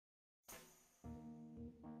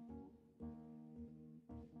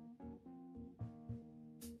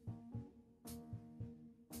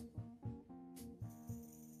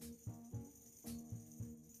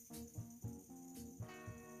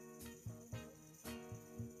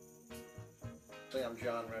I'm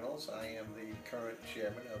John Reynolds. I am the current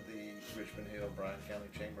chairman of the Richmond Hill Bryan County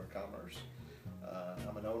Chamber of Commerce.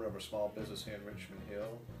 I'm an owner of a small business here in Richmond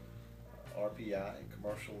Hill, RPI,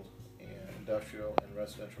 commercial and industrial and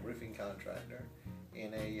residential roofing contractor,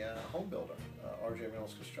 and a home builder, RJ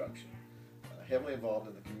Reynolds Construction. Heavily involved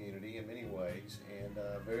in the community in many ways, and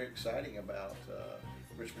very exciting about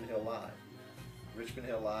Richmond Hill Live. Richmond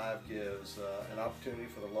Hill Live gives an opportunity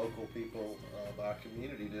for the local people of our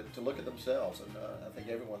community to look at themselves, and I think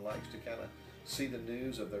everyone likes to kind of see the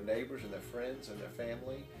news of their neighbors and their friends and their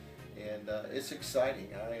family, and it's exciting.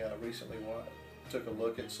 I recently took a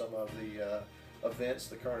look at some of the events,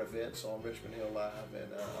 the current events on Richmond Hill Live,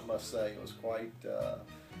 and I must say it was quite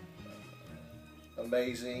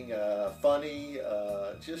amazing, funny,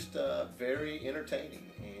 just very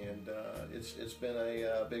entertaining, and it's been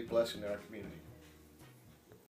a big blessing in our community.